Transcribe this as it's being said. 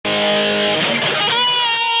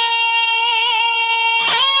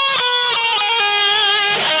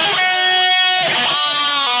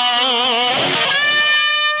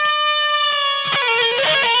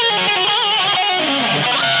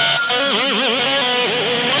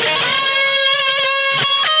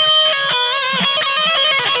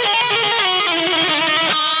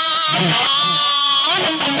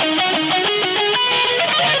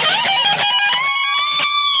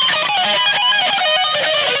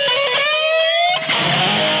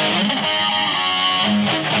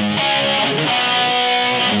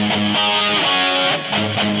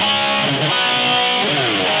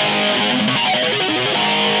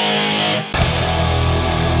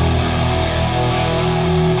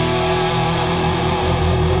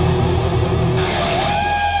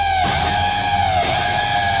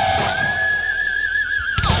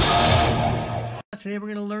Today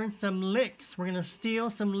we're going to learn some licks. We're going to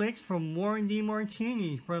steal some licks from Warren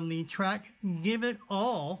DeMartini from the track Give It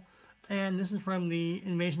All. And this is from the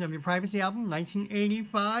Invasion of Your Privacy album,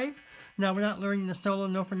 1985. Now we're not learning the solo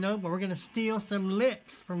note for note, but we're going to steal some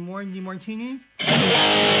licks from Warren DeMartini.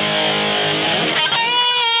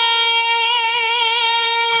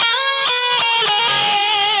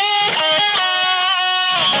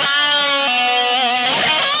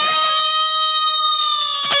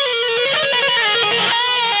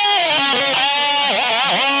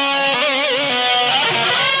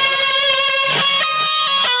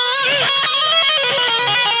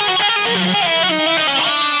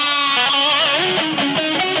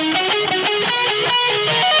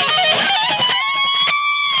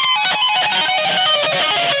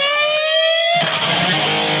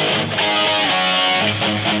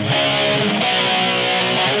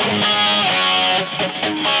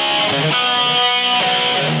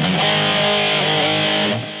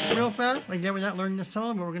 Again, we're not learning the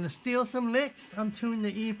solo, but we're going to steal some licks. I'm tuned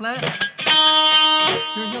to E flat.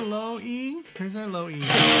 Here's a low E. Here's a low E. Is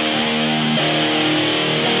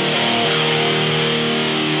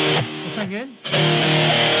that good?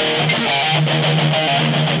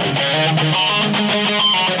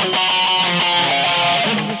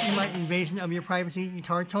 This is my Invasion of Your Privacy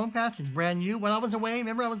guitar tone patch. It's brand new. When I was away,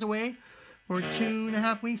 remember I was away for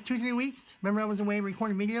 2.5 weeks, 2-3 weeks. Remember I was away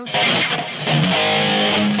recording videos?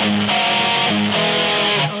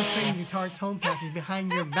 I was playing guitar tone patches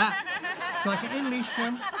behind your back so I can unleash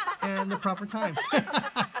them at the proper time.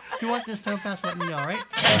 If you want this tone patch, let me know, right?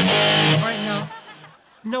 Alright, now,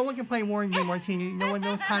 no one can play Warren DeMartini. No one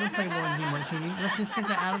knows how to play Warren DeMartini. Let's just get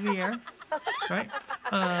that out of the air, right?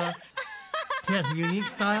 He has a unique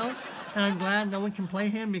style, and I'm glad no one can play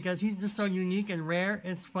him because he's just so unique and rare.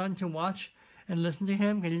 It's fun to watch and listen to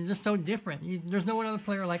him because he's just so different. There's no one other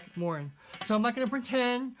player like Warren. So I'm not going to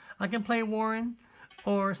pretend I can play Warren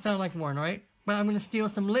or sound like Warren, alright? But I'm going to steal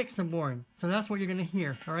some licks of Warren. So that's what you're going to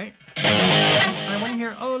hear, alright? I want to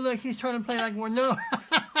hear, oh look, he's trying to play like Warren. No,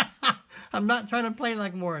 I'm not trying to play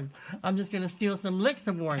like Warren. I'm just going to steal some licks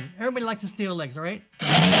of Warren. Everybody likes to steal licks, alright? So,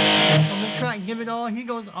 on the track, Give It All, he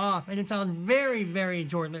goes off. And it sounds very, very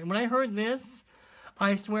George Lynch. When I heard this,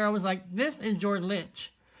 I swear I was like, this is George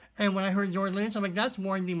Lynch. And when I heard George Lynch, I'm like, that's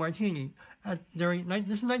Warren DeMartini. This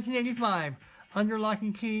is 1985. Under Lock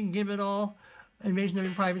and Key, Give It All, Invasion of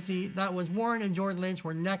Your Privacy. That was Warren and George Lynch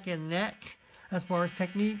were neck and neck as far as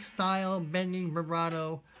technique, style, bending,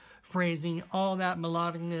 vibrato, phrasing, all that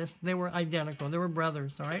melodicness. They were identical. They were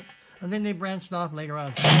brothers, all right? And then they branched off later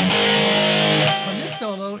on. But this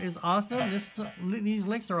solo is awesome. These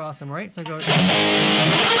licks are awesome, right? So it goes...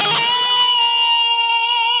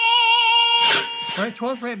 Alright,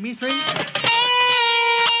 12th fret B string.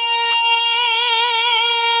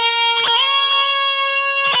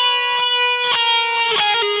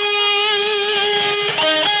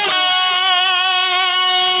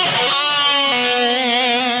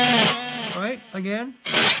 Alright, again.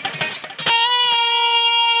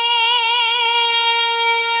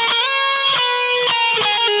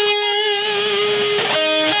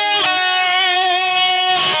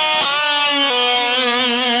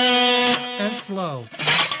 Slow.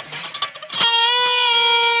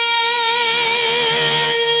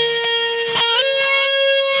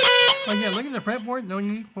 Again, look at the fretboard. No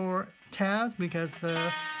need for tabs because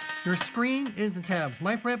your screen is the tabs.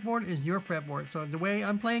 My fretboard is your fretboard. So the way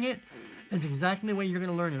I'm playing it is exactly the way you're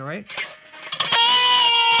going to learn it, alright?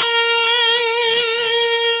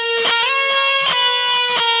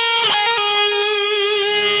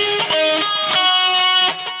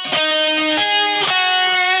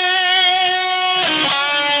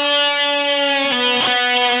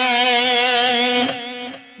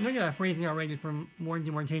 Phrasing already from Warren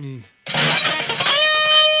DeMartini.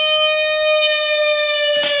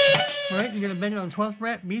 you're going to bend it on the 12th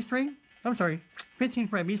fret B string. I'm sorry, 15th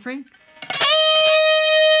fret B string.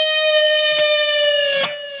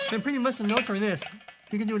 And pretty much the notes are this.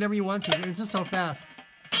 You can do whatever you want to. It's just so fast.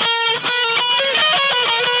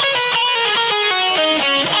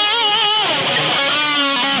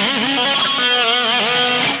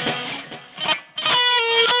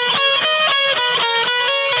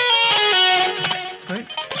 Right?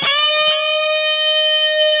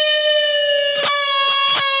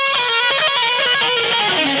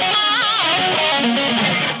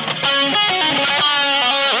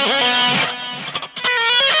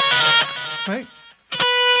 Right?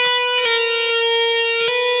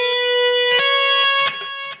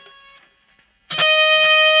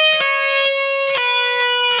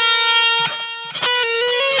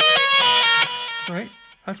 Right?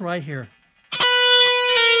 That's right here.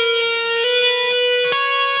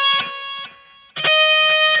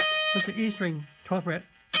 That's the E string, 12th fret.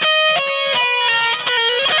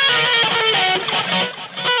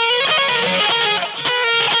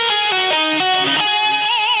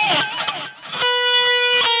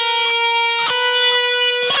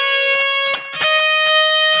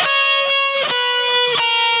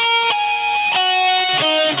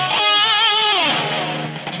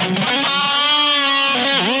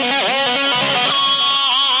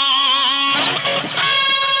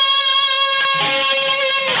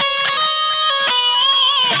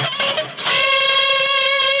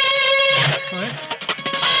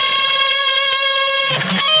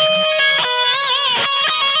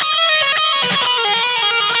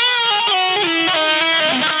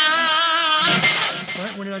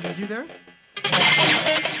 What did I just do there?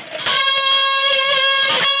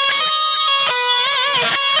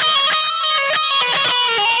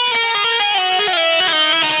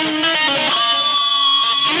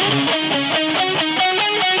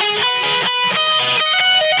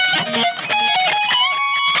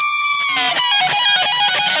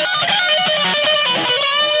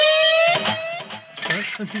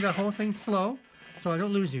 Let's do that whole thing slow so I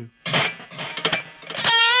don't lose you.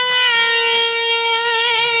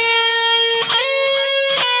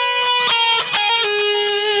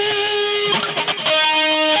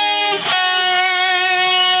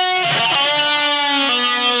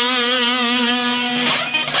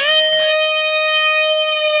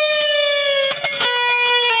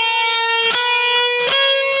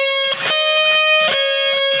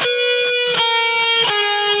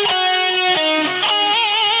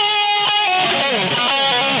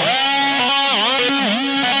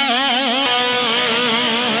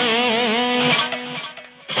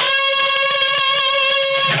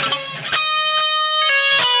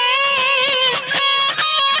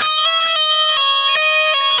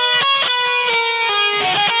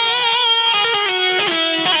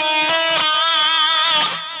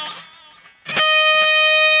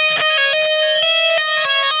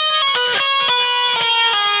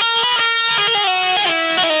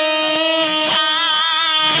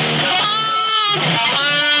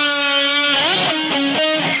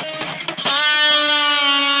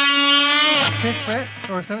 Fret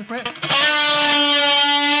or 7th fret.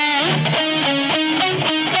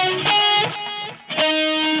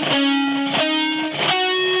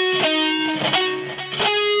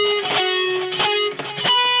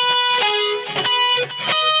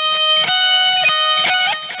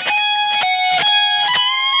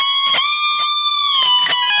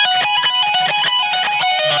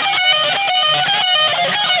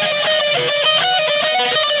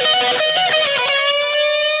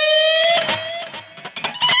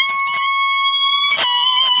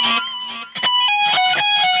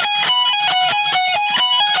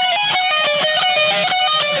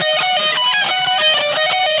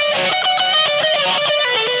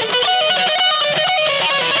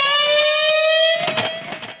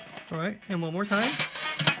 All right, and one more time.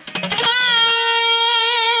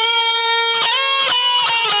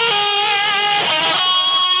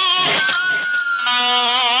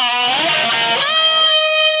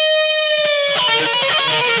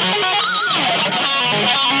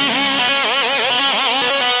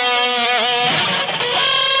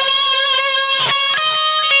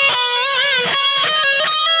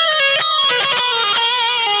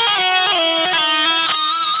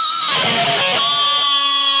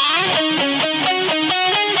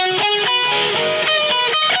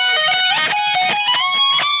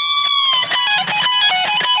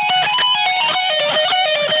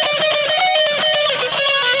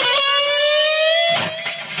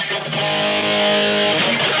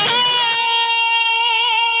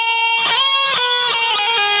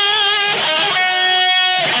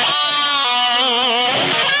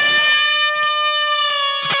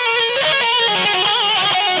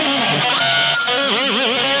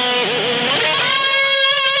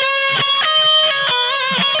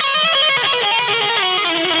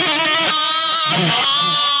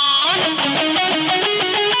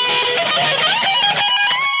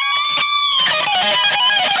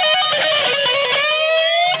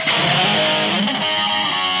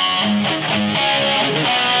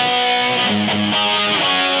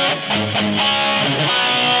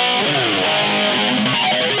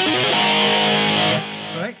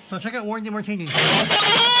 check out Warren DeMartini.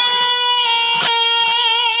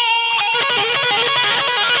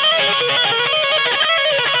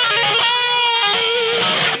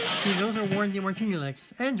 See, those are Warren DeMartini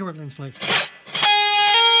licks and George Lynch licks.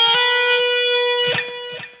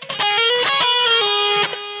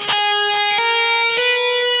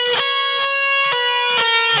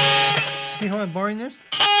 See how I'm barring this?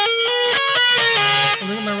 And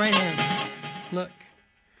look at my right hand. Look.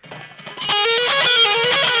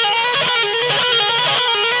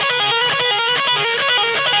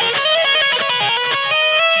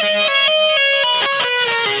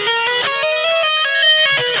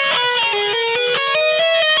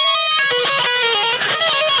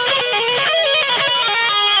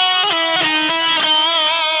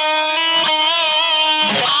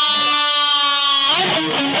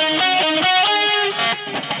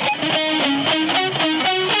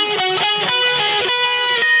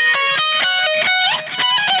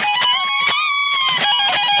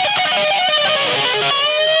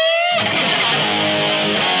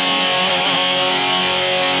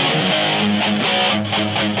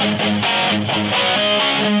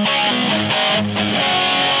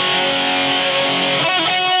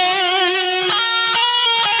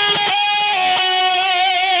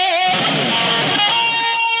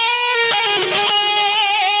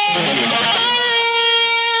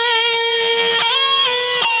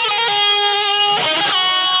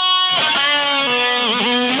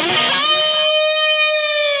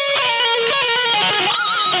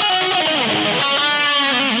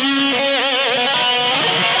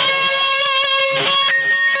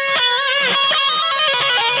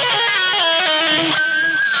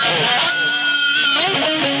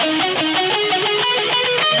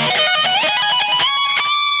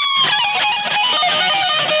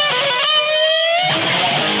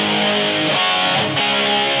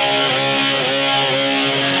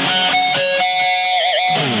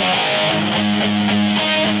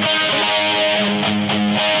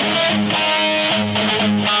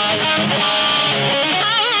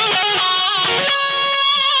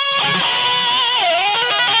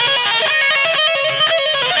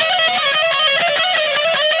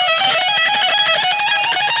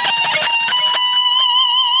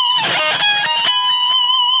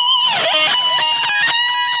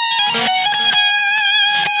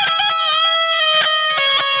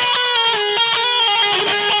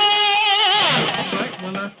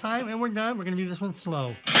 And we're done. We're going to do this one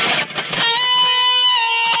slow.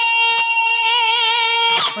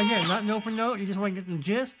 Again, not note for note. You just want to get the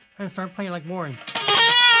gist and start playing like Warren.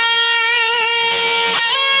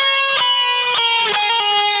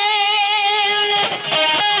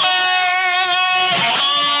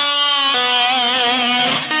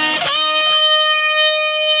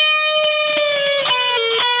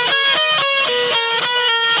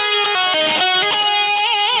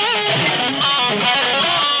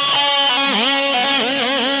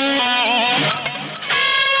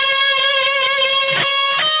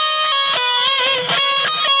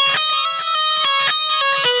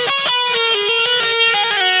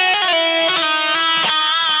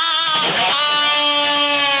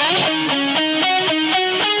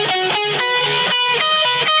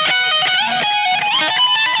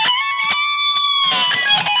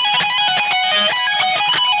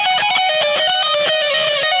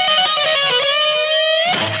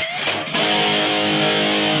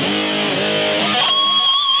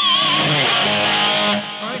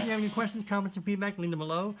 Questions, comments, and feedback, leave them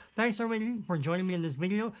below. Thanks everybody for joining me in this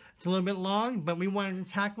video. It's a little bit long, but we wanted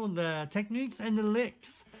to tackle the techniques and the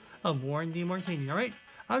licks of Warren DeMartini. Alright?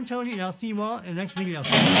 I'm Tony, and I'll see you all in the next video.